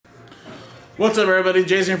What's up, everybody?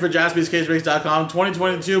 Jason here for JaspysCaseBreaks.com.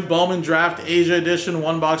 2022 Bowman Draft Asia Edition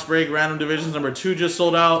 1-box break. Random divisions number 2 just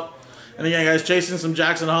sold out. And again, guys, chasing some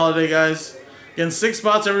Jackson Holiday, guys. Again, 6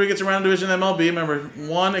 spots. Everybody gets a random division MLB. Remember,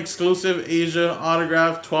 1 exclusive Asia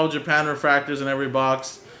autograph, 12 Japan refractors in every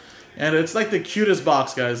box. And it's like the cutest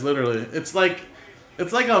box, guys, literally. It's like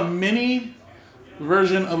a mini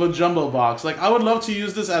version of a jumbo box. Like, I would love to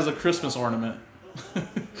use this as a Christmas ornament.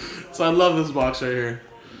 So I love this box right here.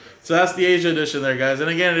 So that's the Asia edition there, guys. And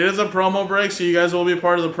again, it is a promo break, so you guys will be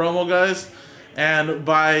part of the promo, guys. And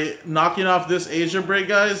by knocking off this Asia break,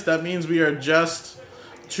 guys, that means we are just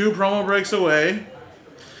 2 promo breaks away.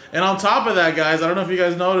 And on top of that, guys, I don't know if you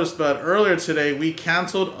guys noticed, but earlier today, we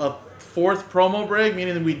canceled a 4th promo break,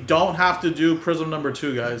 meaning that we don't have to do Prism number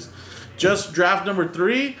 2, guys. Just draft number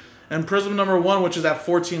 3 and Prism number 1, which is at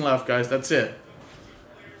 14 left, guys. That's it.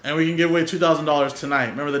 And we can give away $2,000 tonight.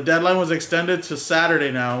 Remember, the deadline was extended to Saturday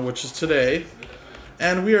now, which is today.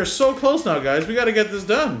 And we are so close now, guys. We got to get this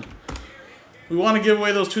done. We want to give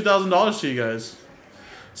away those $2,000 to you guys.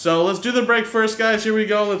 So let's do the break first, guys. Here we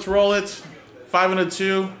go. Let's roll it. 5 and a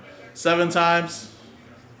 2, 7 times.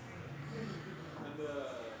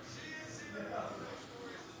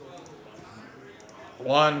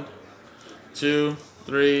 One, 2,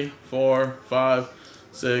 3, 4, 5,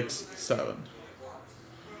 6, 7.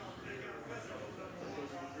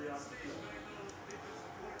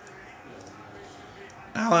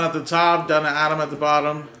 Alan at the top, down to Adam at the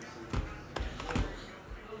bottom.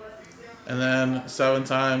 And then 7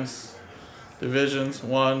 times. Divisions.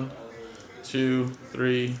 1, 2,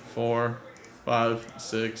 3, 4, 5,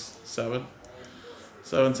 6, 7.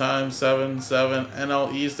 7 times. 7, 7.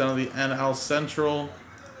 NL East down to the NL Central.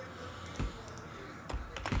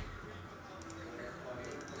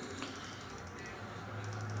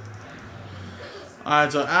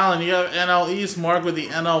 Alright, so Alan, you have NL East, Mark with the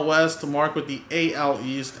NL West, Mark with the AL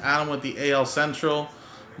East, Adam with the AL Central,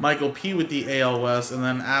 Michael P with the AL West, and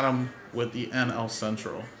then Adam with the NL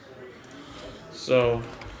Central. So,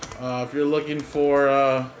 if you're looking for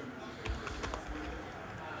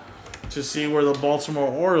to see where the Baltimore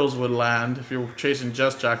Orioles would land, if you're chasing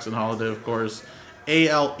just Jackson Holiday, of course,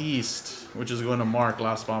 AL East, which is going to Mark,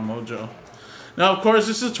 Last Bomb Mojo. Now, of course,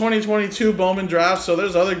 this is 2022 Bowman Draft, so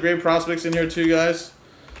there's other great prospects in here too, guys.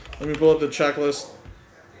 Let me pull up the checklist.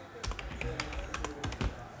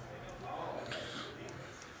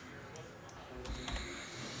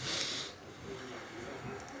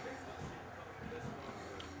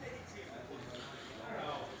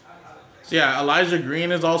 So yeah, Elijah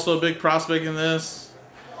Green is also a big prospect in this.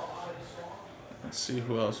 Let's see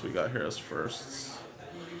who else we got here as firsts.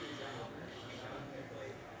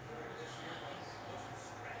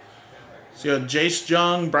 So you got Jace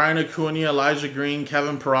Jung, Brian Acuna, Elijah Green,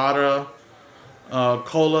 Kevin Parada,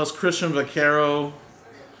 Colas, Christian Vaquero,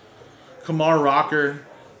 Kamar Rocker,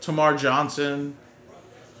 Tamar Johnson,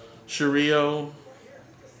 Shario.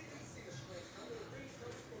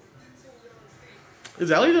 Is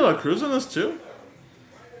Ellie De La Cruz in this too?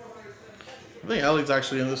 I think Ellie's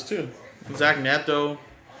actually in this too. Zach Neto.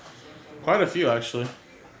 Quite a few, actually.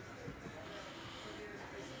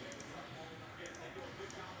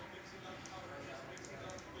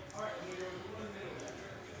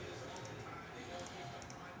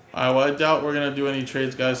 Alright, well, I doubt we're going to do any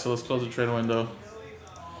trades, guys, so let's close the trade window.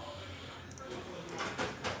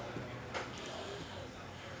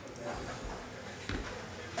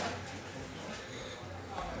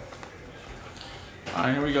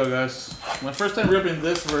 Alright, here we go, guys. My first time ripping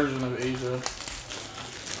this version of Asia.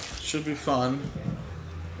 Should be fun.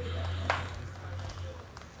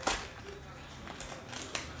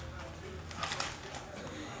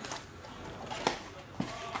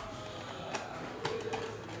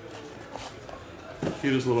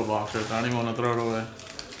 Cutest little box right there. I don't even want to throw it away.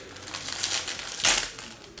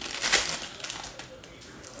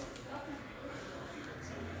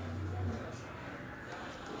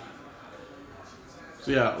 So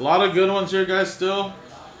yeah, a lot of good ones here, guys, still.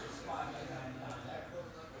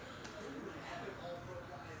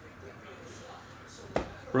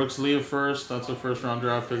 Brooks Lee first. That's a first-round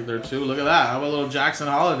draft pick there, too. Look at that. How about a little Jackson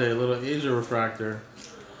Holiday, a little Asia refractor.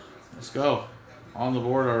 Let's go. On the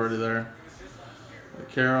board already there.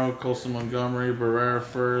 Caro, Colson Montgomery, Barrera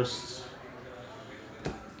first.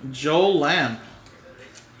 Joe Lamp.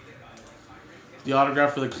 The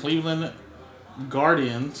autograph for the Cleveland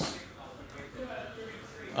Guardians.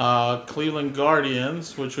 Cleveland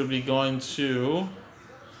Guardians, which would be going to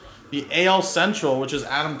the AL Central, which is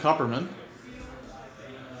Adam Kupperman.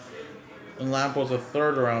 And Lamp was a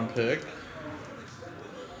 3rd-round pick.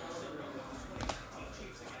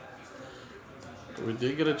 We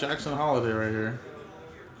did get a Jackson Holiday right here.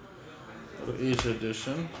 Little Asia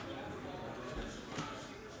edition.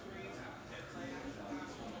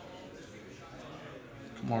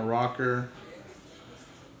 More rocker.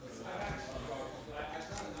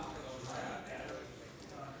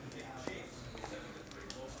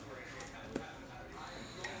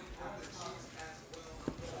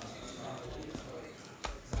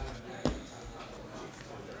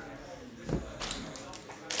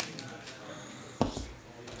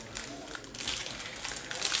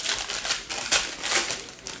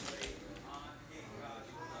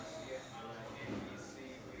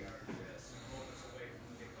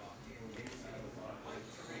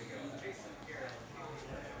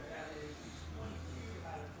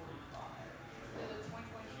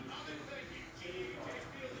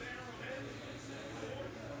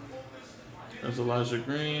 There's Elijah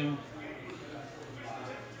Green.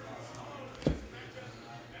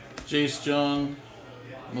 Jace Jung.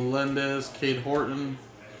 Melendez. Cade Horton.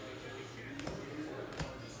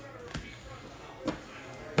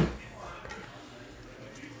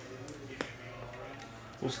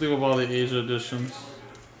 We'll sleeve up all the Asia editions.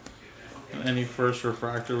 And any first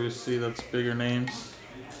refractor we see that's bigger names.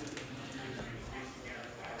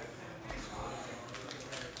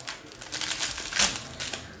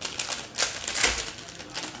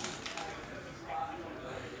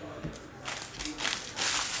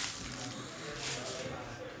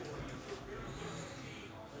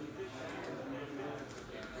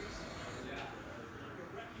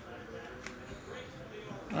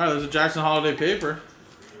 All right, there's a Jackson Holiday paper.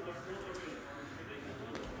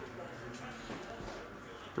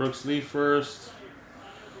 Brooks Lee first.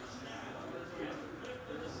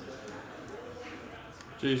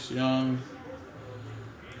 Jace Young.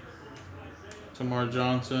 Tamar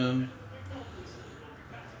Johnson.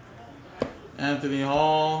 Anthony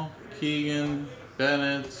Hall. Keegan.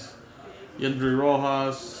 Bennett. Yendry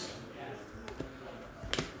Rojas.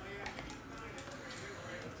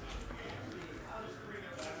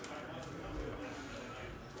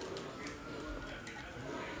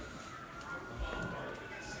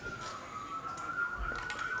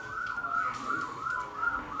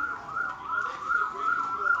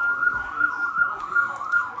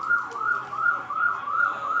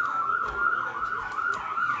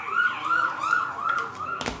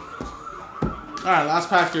 Alright, last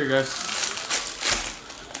pack here, guys.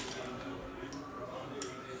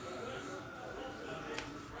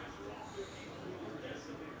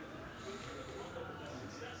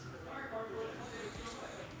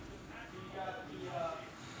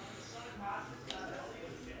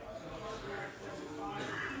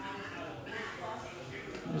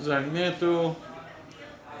 Zach Neto.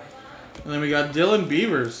 And then we got Dylan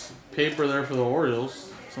Beavers. Paper there for the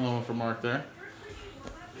Orioles. That's another one for Mark there.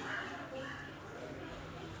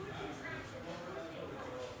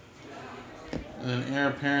 And then Heir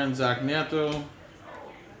Apparent, Zach Neto.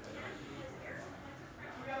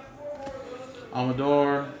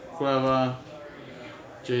 Amador, Cueva,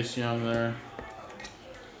 Jace Young there.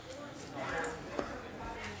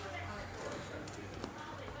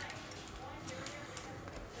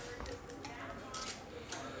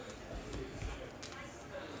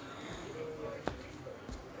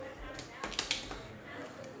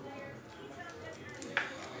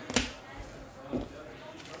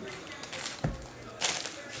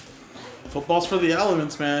 Football's for the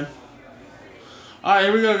elements, man. Alright,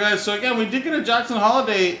 here we go, guys. So again, we did get a Jackson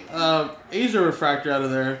Holiday Asia refractor out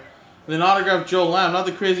of there. Then autograph Joe Lamb. Not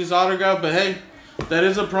the craziest autograph, but hey, that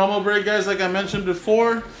is a promo break, guys, like I mentioned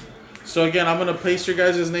before. So again, I'm going to paste your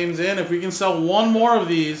guys' names in. If we can sell one more of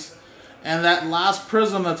these, and that last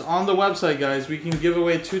prism that's on the website, guys, we can give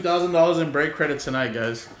away $2,000 in break credit tonight,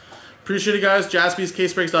 guys. Appreciate it, guys.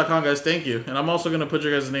 JaspysCaseBreaks.com, guys. Thank you. And I'm also going to put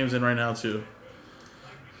your guys' names in right now, too.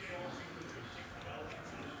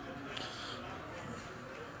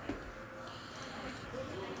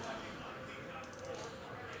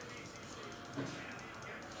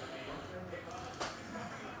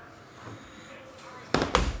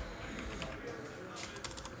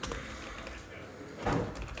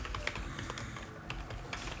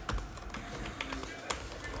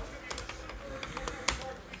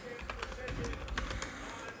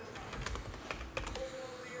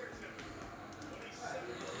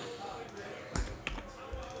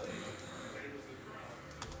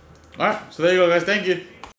 All right, so there you go, guys. Thank you.